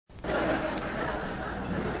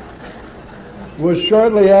was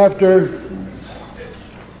shortly after,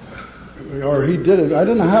 or he did it, I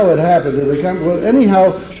don't know how it happened. Well,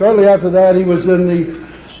 anyhow, shortly after that, he was in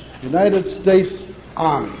the United States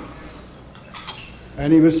Army.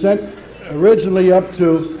 And he was sent originally up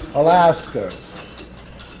to Alaska.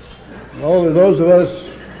 Well, those of us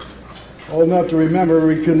old enough to remember,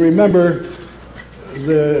 we can remember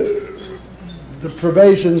the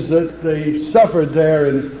privations that they suffered there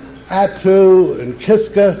in Attu and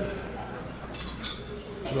Kiska,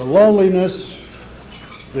 the loneliness,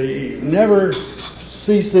 the never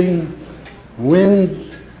ceasing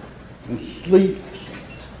wind and sleet,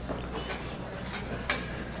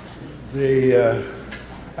 the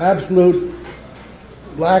absolute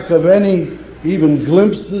lack of any even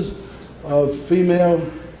glimpses of female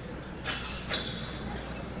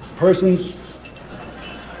persons.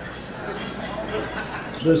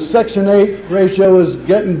 The Section 8 ratio is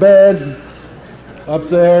getting bad up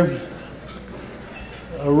there.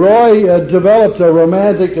 Roy developed a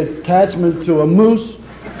romantic attachment to a moose.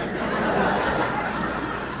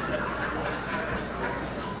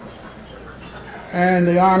 And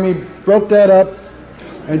the Army broke that up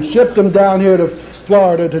and shipped him down here to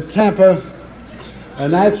Florida, to Tampa,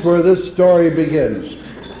 and that's where this story begins.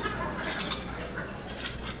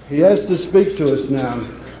 He has to speak to us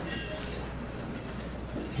now.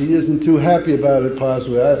 He isn't too happy about it,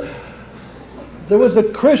 possibly. There was a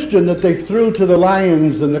Christian that they threw to the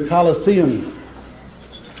lions in the Colosseum.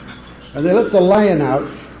 And they let the lion out.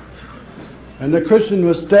 And the Christian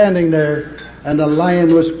was standing there, and the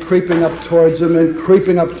lion was creeping up towards him and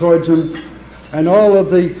creeping up towards him. And all of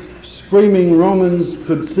the screaming Romans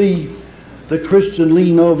could see the Christian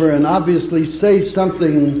lean over and obviously say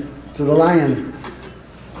something to the lion,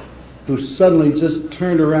 who suddenly just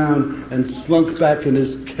turned around and slunk back in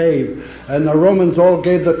his cave. And the Romans all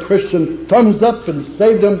gave the Christian thumbs up and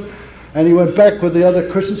saved him. And he went back with the other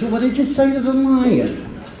Christians. So what did you say to the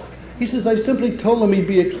lion? He says, I simply told him he'd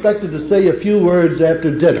be expected to say a few words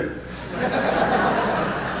after dinner.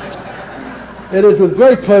 It is with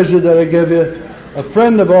great pleasure that I give you a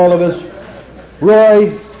friend of all of us,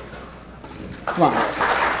 Roy. Come on.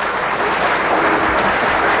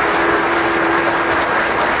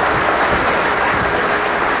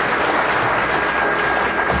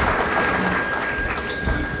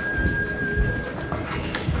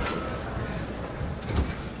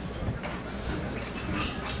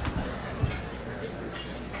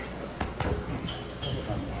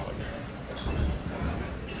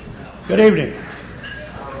 Good evening.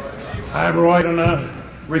 I'm Roy, and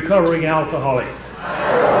a recovering alcoholic.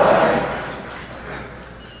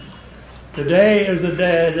 Today is the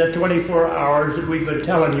day, the 24 hours that we've been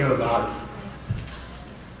telling you about.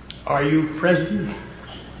 Are you present?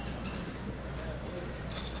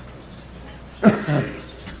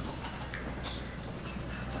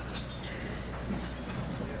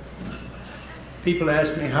 People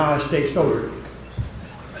ask me how I stay sober.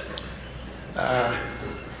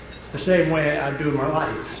 The same way I do my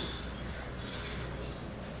life.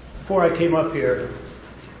 Before I came up here,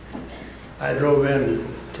 I drove in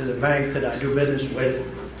to the bank that I do business with,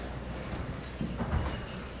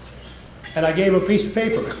 and I gave a piece of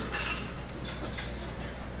paper,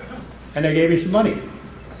 and they gave me some money.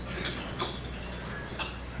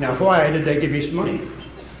 Now, why did they give me some money?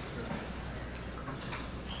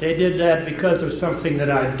 They did that because of something that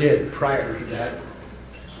I did prior to that.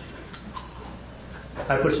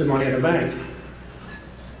 I put some money in the bank.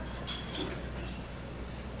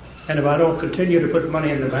 And if I don't continue to put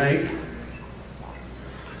money in the bank,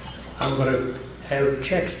 I'm going to have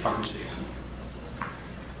checks bouncing.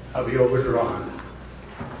 I'll be overdrawn.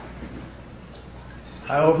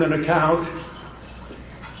 I opened an account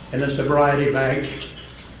in a sobriety bank,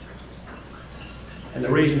 and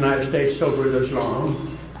the reason I've stayed sober this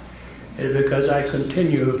long is because I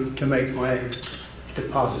continue to make my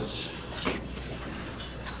deposits.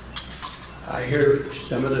 I hear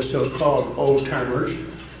some of the so-called old-timers,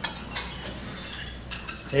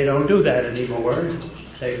 they don't do that anymore.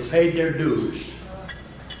 They've paid their dues.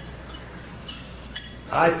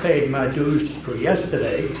 I paid my dues for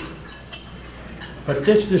yesterday, but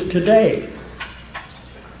this is today.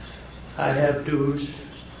 I have dues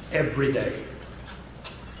every day.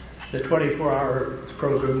 The 24-hour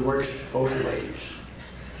program works both ways.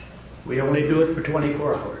 We only do it for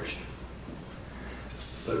 24 hours,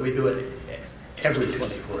 but we do it every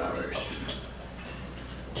 24 hours.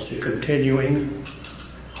 It's a continuing,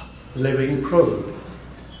 living program.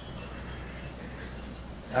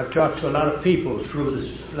 I've talked to a lot of people through this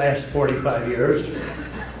last 45 years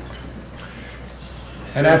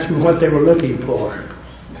and asked them what they were looking for.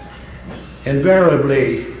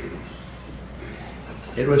 Invariably,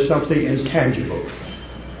 It was something intangible.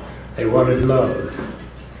 They wanted love.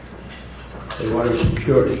 They wanted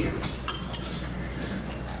security.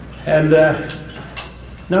 And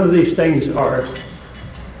none of these things are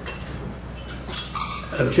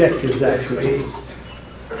objectives, actually.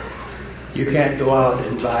 You can't go out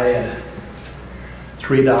and buy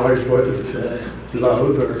 $3 worth of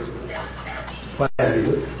love or what have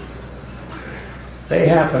you. They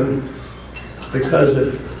happen because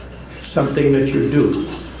of something that you do.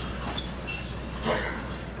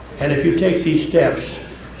 And if you take these steps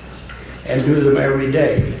and do them every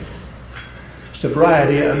day,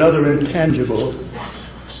 sobriety, another intangible,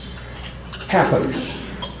 happens.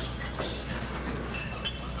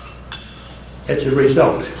 It's a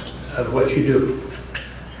result of what you do.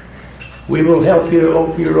 We will help you to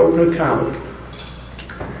open your own account,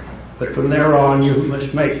 but from there on you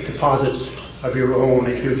must make deposits of your own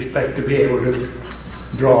if you expect to be able to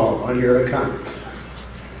draw on your account.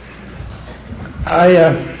 I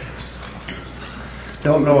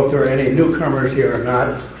don't know if there are any newcomers here or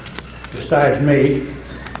not, besides me.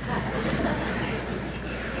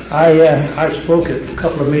 I spoke at a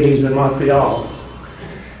couple of meetings in Montreal,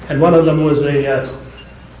 and one of them was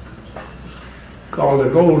called the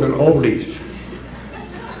Golden Oldies.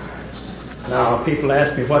 Now, people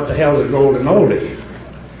ask me, what the hell is a Golden Oldie?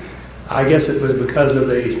 I guess it was because of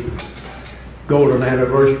the golden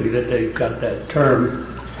anniversary that they've got that term.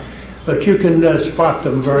 But you can spot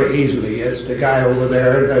them very easily. It's the guy over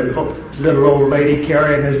there, the little old lady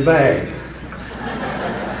carrying his bag.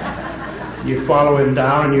 You follow him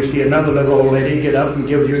down, and you see another little old lady get up and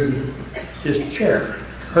give you his chair,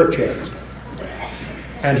 her chair.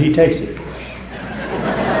 And he takes it.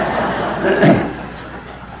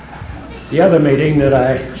 The other meeting that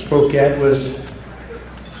I spoke at was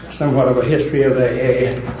somewhat of a history of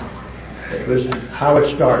AA. It was how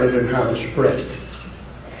it started and how it spread.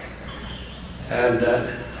 And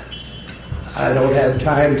I don't have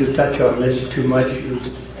time to touch on this too much.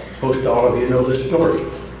 Most all of you know the story.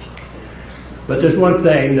 But there's one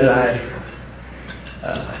thing that I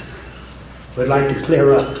would like to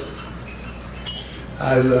clear up.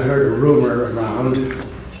 I've heard a rumor around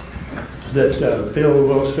that Bill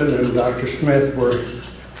Wilson and Dr. Smith were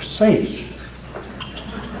saints.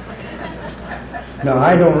 Now,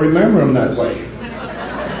 I don't remember them that way.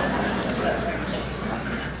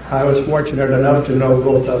 I was fortunate enough to know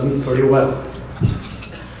both of them pretty well.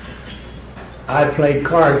 I played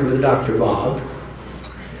cards with Dr. Bob,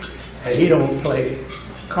 and he don't play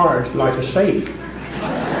cards like a saint.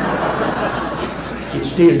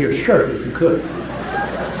 He'd steal your shirt if you could.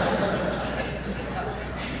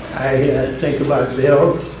 I think about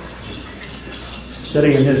Bill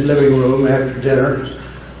sitting in his living room after dinner,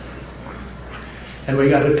 and we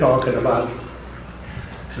got to talking about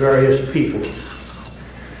various people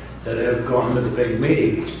that have gone to the big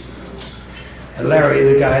meeting. And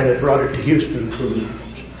Larry, the guy that brought it to Houston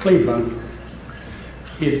from Cleveland,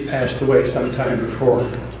 he had passed away some time before.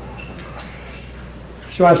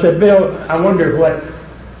 So I said, Bill, I wonder what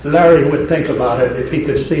Larry would think about it if he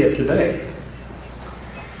could see it today.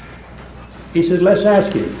 He said, let's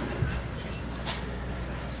ask him.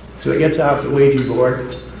 So he gets out the Ouija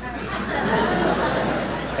board,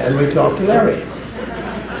 and we talk to Larry.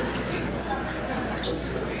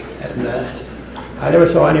 And I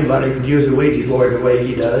never saw anybody could use a Ouija board the way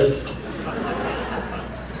he does.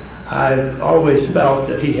 I've always felt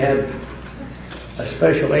that he had a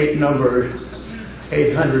special 800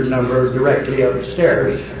 number directly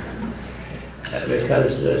upstairs,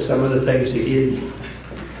 because some of the things he did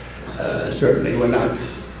certainly were not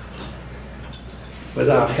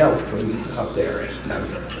without help from up there.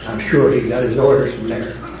 I'm sure he got his orders from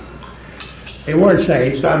there. They weren't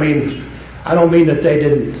saints. I mean, I don't mean that they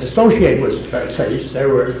didn't associate with saints. There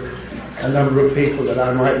were a number of people that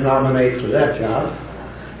I might nominate for that job,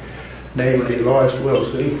 namely Lois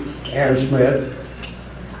Wilson, Ann Smith,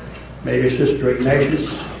 maybe Sister Ignatius,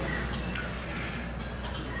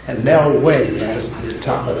 and Nell Wayne is the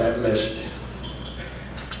top of that list.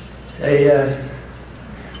 They,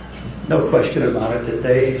 no question about it, that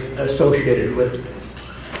they associated with,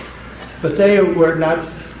 but they were not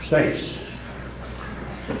saints.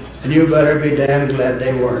 And you better be damn glad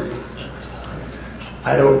they weren't.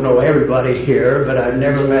 I don't know everybody here, but I've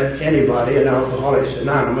never met anybody in Alcoholics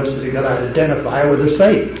Anonymous that could identify with a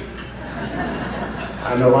saint.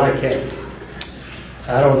 I know I can't.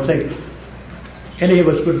 I don't think any of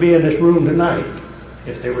us would be in this room tonight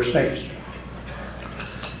if they were saints.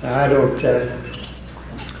 Now, I don't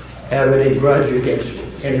have any grudge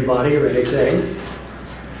against anybody or anything.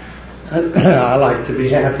 I like to be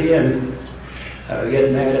happy, and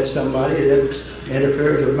get mad at somebody that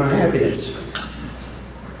interferes with my happiness.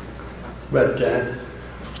 But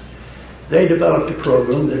they developed a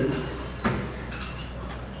program that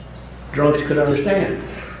drunks could understand.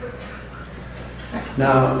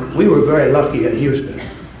 Now, we were very lucky in Houston.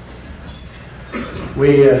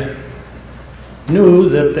 We knew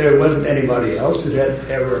that there wasn't anybody else that had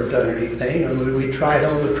ever done anything. I mean, we tried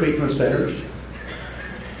all the treatment centers.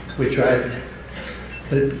 We tried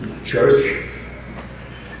the church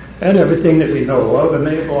and everything that we know of, and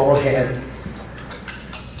they've all had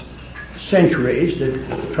centuries that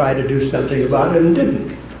tried to do something about it and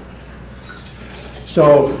didn't.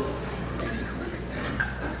 So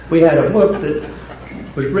we had a book that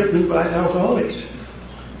was written by alcoholics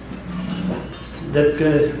that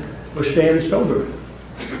were staying sober.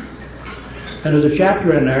 And there's a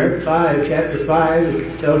chapter in there, chapter 5,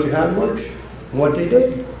 that tells you how it works and what they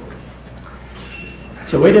did.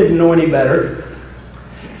 So we didn't know any better.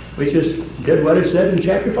 We just did what it said in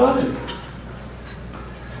chapter 5.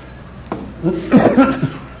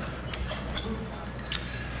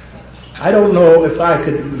 I don't know if I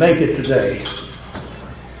could make it today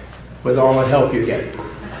with all the help you get.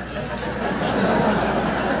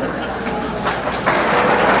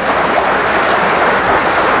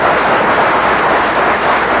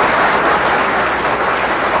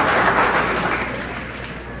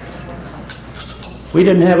 We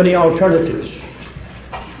didn't have any alternatives.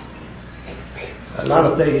 A lot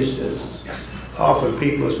of things, often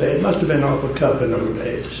people say, it must have been awful tough in those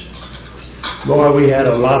days. Boy, we had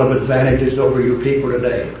a lot of advantages over you people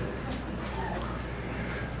today.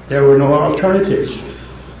 There were no alternatives.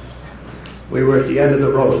 We were at the end of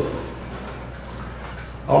the road.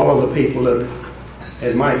 All of the people that,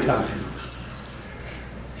 in my time,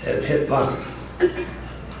 had hit bottom.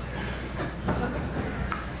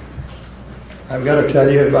 I've got to tell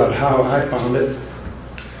you about how I found it.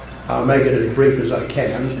 I'll make it as brief as I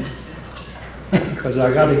can, because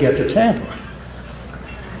I got to get to Tampa.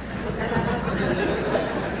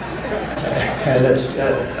 And it's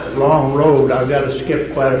a long road. I've got to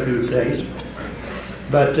skip quite a few things.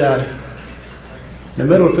 But in the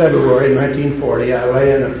middle of February 1940, I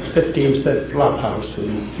lay in a 15-cent flop house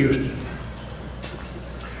in Houston.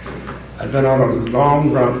 I'd been on a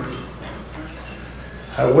long drunk.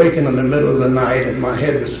 I awakened in the middle of the night and my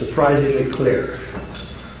head was surprisingly clear.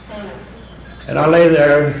 And I lay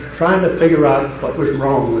there trying to figure out what was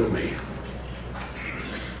wrong with me.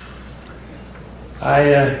 I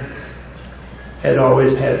had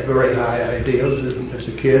always had very high ideals as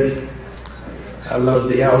a kid. I loved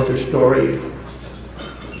the Alger story,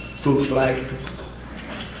 books like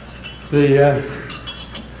the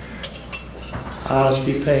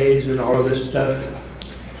Honesty Pays and all of this stuff.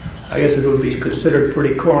 I guess it would be considered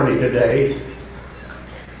pretty corny today,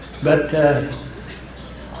 but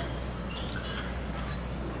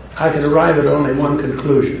I could arrive at only one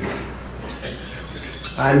conclusion.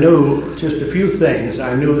 I knew just a few things.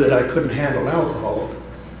 I knew that I couldn't handle alcohol,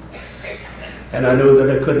 and I knew that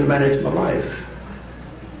I couldn't manage my life.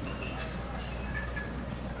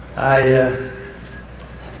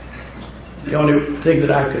 The only thing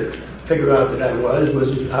that I could figure out that I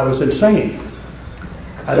was insane.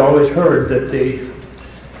 I'd always heard that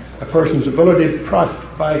a person's ability to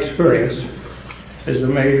profit by experience is a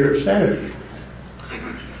measure of sanity.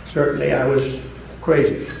 Certainly I was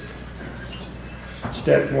crazy.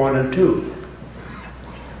 Step 1 and 2.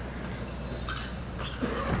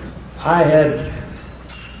 I had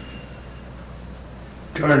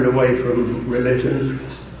turned away from religion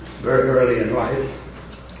very early in life.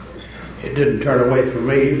 It didn't turn away from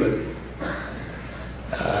me, but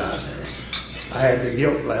I had the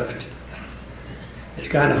guilt left. It's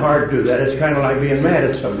kind of hard to do that. It's kind of like being mad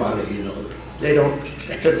at somebody, you know.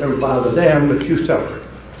 It doesn't bother them, but you suffer.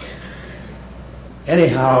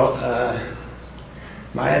 Anyhow,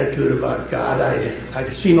 my attitude about God, I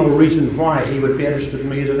could see no reason why He would be interested in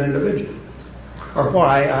me as an individual, or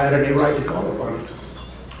why I had any right to call upon Him.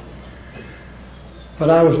 But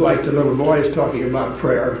I was like the little boys talking about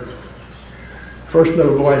prayer. First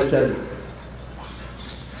little boy said,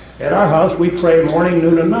 "At our house we pray morning,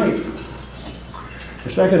 noon, and night."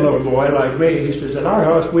 The second little boy, like me, he says, "At our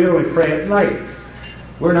house we only pray at night.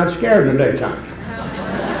 We're not scared in the daytime."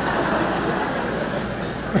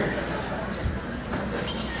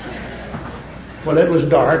 Well, it was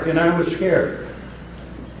dark and I was scared.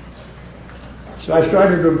 So I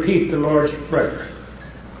started to repeat the Lord's Prayer.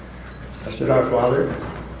 I said, "Our Father,"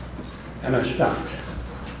 and I stopped.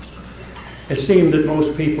 It seemed that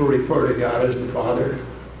most people refer to God as the Father.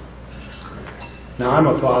 Now, I'm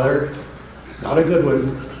a father, not a good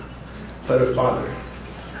one, but a father.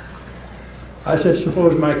 I said,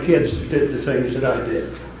 suppose my kids did the things that I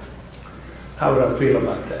did. How would I feel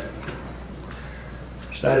about that?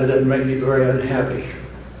 Decided that would make me very unhappy.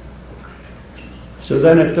 So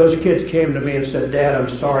then if those kids came to me and said, Dad,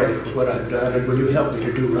 I'm sorry for what I've done, and will you help me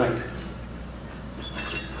to do right?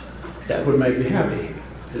 That would make me happy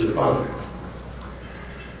as a father.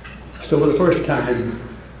 So for the first time,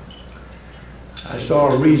 I saw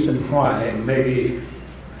a reason why maybe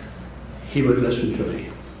he would listen to me.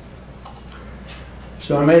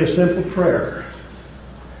 So I made a simple prayer.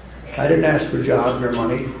 I didn't ask for jobs or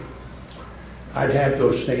money. I'd had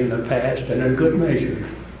those things in the past, and in good measure.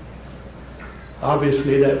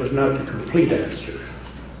 Obviously, that was not the complete answer.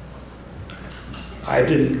 I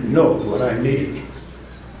didn't know what I needed.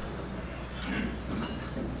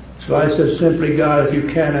 So I said simply, God, if you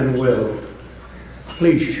can and will,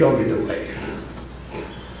 please show me the way.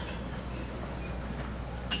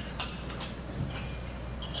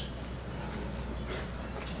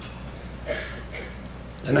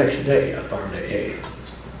 The next day, I found an A.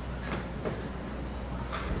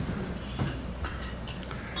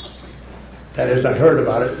 That is, I heard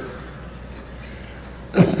about it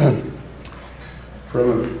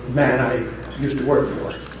from a man I used to work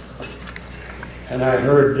for. And I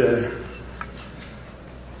heard that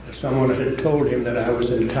someone had told him that I was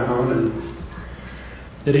in town and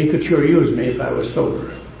that he could sure use me if I was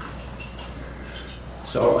sober.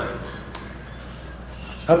 So,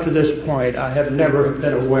 up to this point, I have never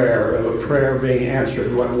been aware of a prayer being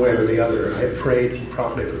answered one way or the other. I had prayed and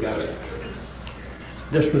probably forgot it.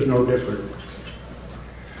 This was no different.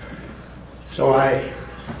 So I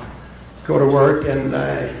go to work and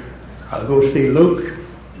I'll go see Luke.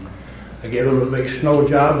 I get a little big snow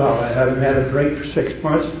job. I haven't had a drink for 6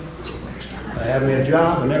 months. I have me a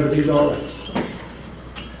job and everything's all right.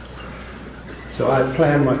 So I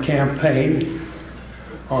plan my campaign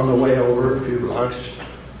on the way over a few blocks.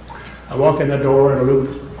 I walk in the door and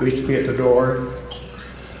Luke greets me at the door.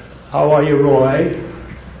 How are you, Roy?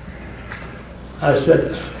 I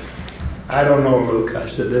said, I don't know, Luke. I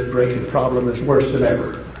said, this drinking problem is worse than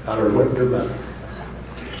ever. I don't know what to do about it.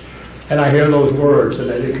 And I hear those words, and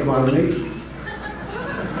they didn't come out of me.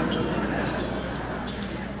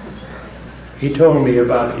 He told me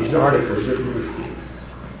about these articles that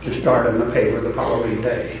were to start in the paper the following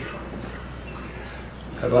day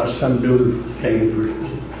about some new thing for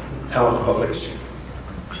alcoholics.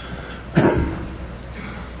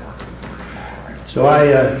 So I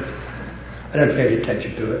didn't pay any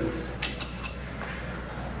attention to it.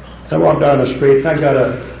 I walked down the street and I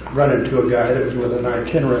got run into a guy that was with an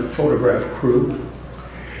itinerant photograph crew.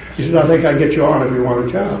 He said, I think I can get you on if you want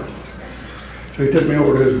a job. So he took me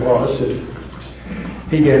over to his boss and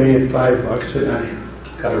he gave me $5 and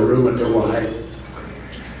I got a room at the Y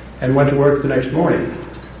and went to work the next morning.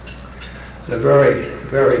 A very,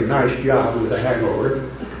 very nice job with a hangover.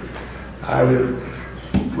 I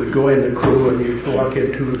would go in the crew and you'd walk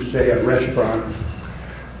into, say, a restaurant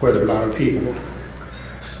where there are a lot of people.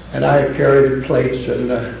 And I carried plates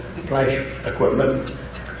and flash equipment.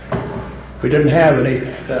 We didn't have any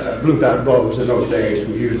blue dot bulbs in those days.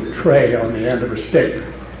 We used a tray on the end of a stick.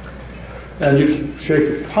 And you shake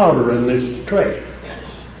the powder in this tray.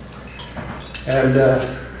 And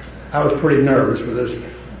I was pretty nervous with this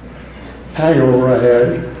hangover I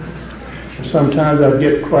had. And sometimes I'd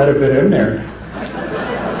get quite a bit in there.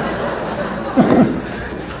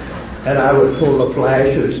 And I would pull the flash,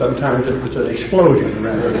 and sometimes it was an explosion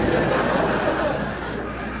rather than.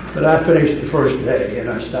 But I finished the first day, and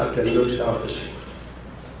I stopped in Luke's office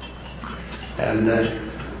and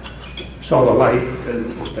saw the light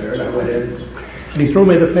and was there, and I went in. And he threw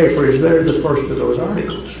me the paper. He said, there's the first of those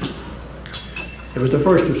articles. It was the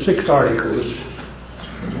first of 6 articles,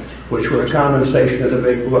 which were a condensation of the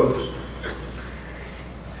big book.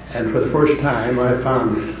 And for the first time, I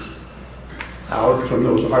found out from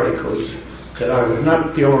those articles that I was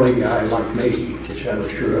not the only guy like me, which I was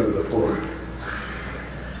sure of before.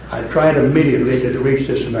 I tried immediately to reach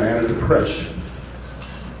this man at the press.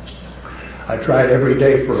 I tried every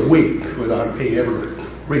day for a week without being able to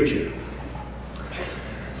reach him.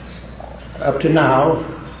 Up to now,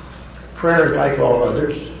 prayer is like all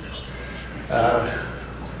others.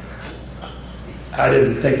 I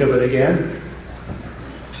didn't think of it again.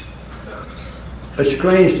 But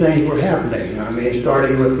strange things were happening. I mean,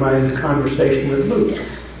 starting with my conversation with Luke.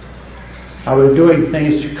 I was doing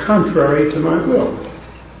things contrary to my will.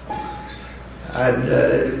 I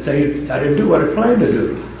didn't do what I planned to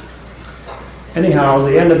do. Anyhow,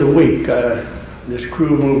 at the end of the week, this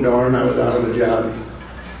crew moved on. I was out of a job.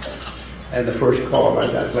 And the first call,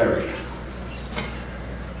 I got Larry.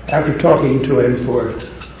 After talking to him for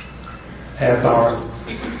half hour,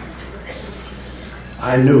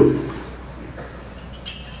 I knew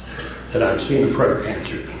that I'd seen a prayer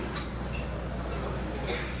answered.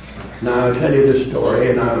 Now I'll tell you this story,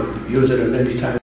 and I'll use it at any time.